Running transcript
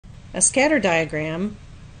A scatter diagram,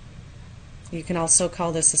 you can also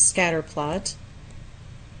call this a scatter plot,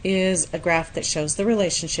 is a graph that shows the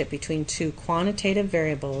relationship between two quantitative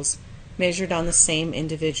variables measured on the same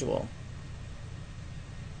individual.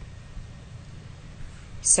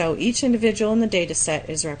 So each individual in the data set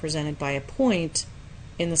is represented by a point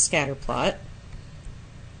in the scatter plot.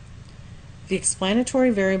 The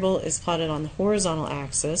explanatory variable is plotted on the horizontal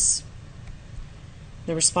axis.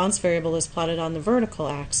 The response variable is plotted on the vertical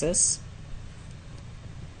axis.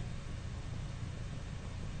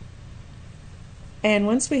 And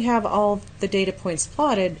once we have all the data points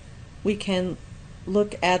plotted, we can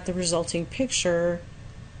look at the resulting picture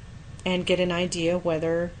and get an idea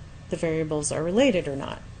whether the variables are related or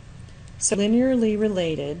not. So linearly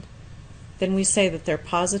related, then we say that they're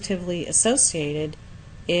positively associated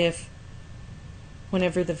if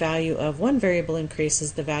whenever the value of one variable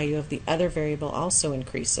increases, the value of the other variable also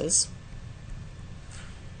increases.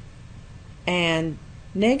 And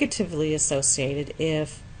negatively associated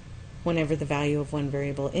if whenever the value of one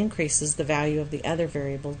variable increases, the value of the other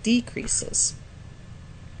variable decreases.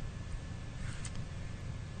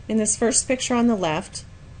 In this first picture on the left,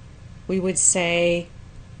 we would say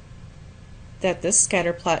that this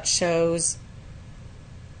scatter plot shows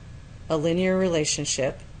a linear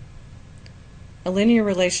relationship. A linear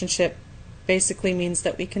relationship basically means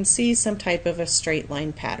that we can see some type of a straight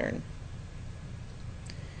line pattern.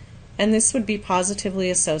 And this would be positively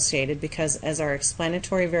associated because as our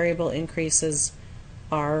explanatory variable increases,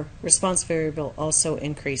 our response variable also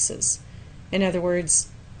increases. In other words,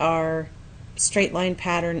 our straight line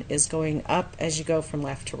pattern is going up as you go from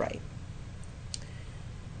left to right.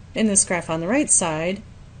 In this graph on the right side,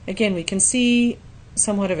 again, we can see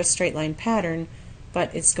somewhat of a straight line pattern,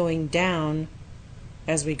 but it's going down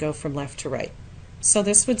as we go from left to right. So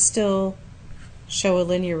this would still show a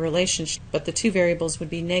linear relationship, but the two variables would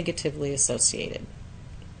be negatively associated.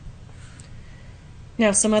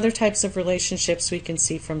 Now, some other types of relationships we can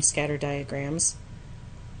see from scatter diagrams.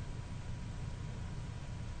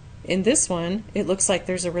 In this one, it looks like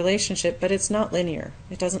there's a relationship, but it's not linear.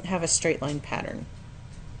 It doesn't have a straight line pattern.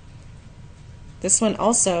 This one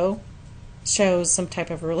also shows some type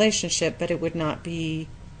of relationship, but it would not be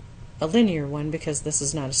a linear one because this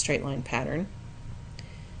is not a straight line pattern.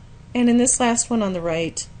 And in this last one on the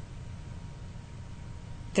right,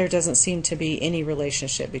 there doesn't seem to be any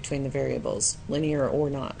relationship between the variables, linear or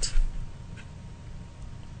not.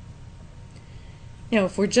 Now,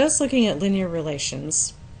 if we're just looking at linear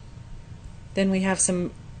relations, then we have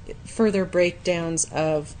some further breakdowns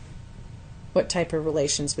of what type of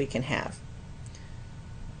relations we can have.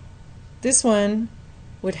 This one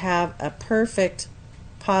would have a perfect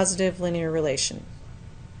positive linear relation.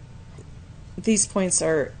 These points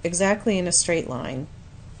are exactly in a straight line,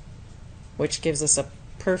 which gives us a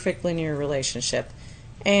perfect linear relationship,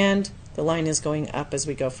 and the line is going up as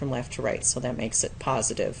we go from left to right, so that makes it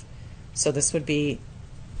positive. So this would be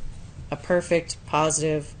a perfect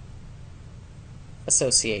positive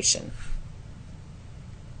association.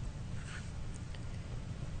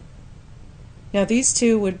 Now these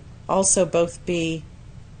two would also both be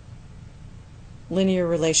linear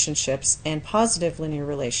relationships and positive linear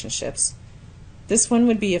relationships. This one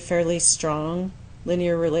would be a fairly strong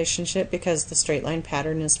linear relationship because the straight line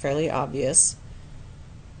pattern is fairly obvious.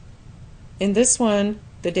 In this one,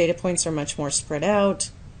 the data points are much more spread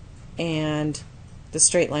out and the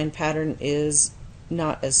straight line pattern is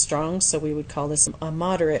not as strong, so we would call this a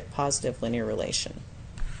moderate positive linear relation.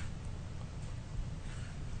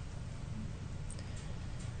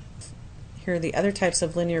 Here are the other types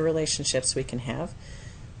of linear relationships we can have.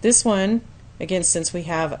 This one, again, since we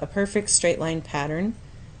have a perfect straight line pattern,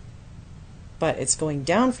 but it's going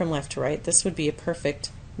down from left to right, this would be a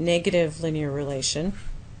perfect negative linear relation.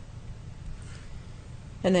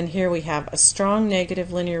 And then here we have a strong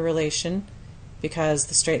negative linear relation because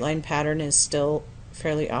the straight line pattern is still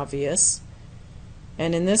fairly obvious.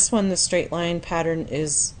 And in this one, the straight line pattern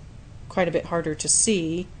is quite a bit harder to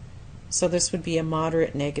see, so this would be a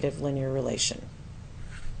moderate negative linear relation.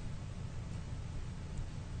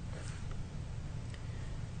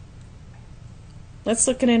 Let's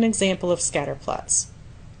look at an example of scatter plots.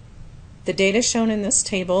 The data shown in this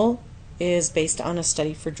table is based on a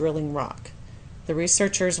study for drilling rock. The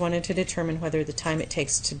researchers wanted to determine whether the time it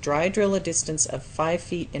takes to dry drill a distance of 5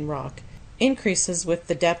 feet in rock increases with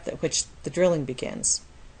the depth at which the drilling begins.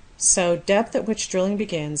 So depth at which drilling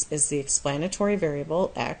begins is the explanatory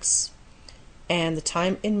variable, x, and the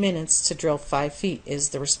time in minutes to drill 5 feet is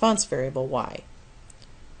the response variable, y.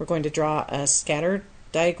 We're going to draw a scatter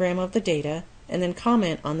diagram of the data and then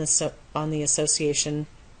comment on the association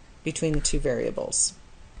between the two variables.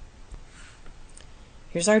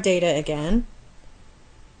 Here's our data again.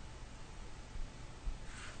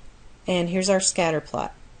 And here's our scatter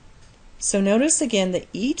plot. So notice again that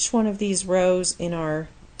each one of these rows in our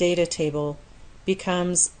data table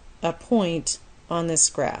becomes a point on this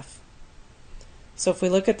graph. So if we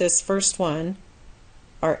look at this first one,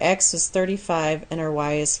 our x is 35 and our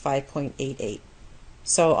y is 5.88.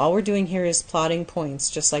 So all we're doing here is plotting points,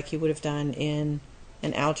 just like you would have done in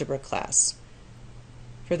an algebra class.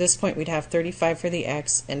 For this point, we'd have 35 for the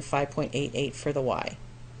x and 5.88 for the y,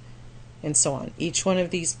 and so on. Each one of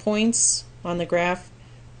these points on the graph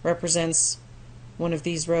represents one of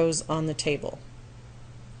these rows on the table.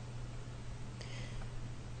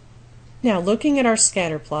 Now, looking at our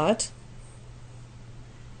scatter plot,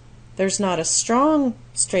 there's not a strong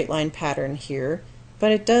straight line pattern here,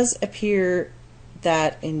 but it does appear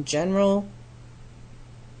that in general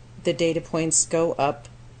the data points go up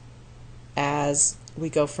as we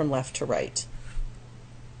go from left to right.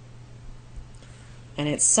 And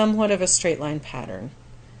it's somewhat of a straight line pattern.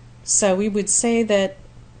 So we would say that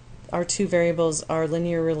our two variables are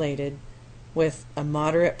linear related with a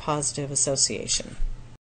moderate positive association.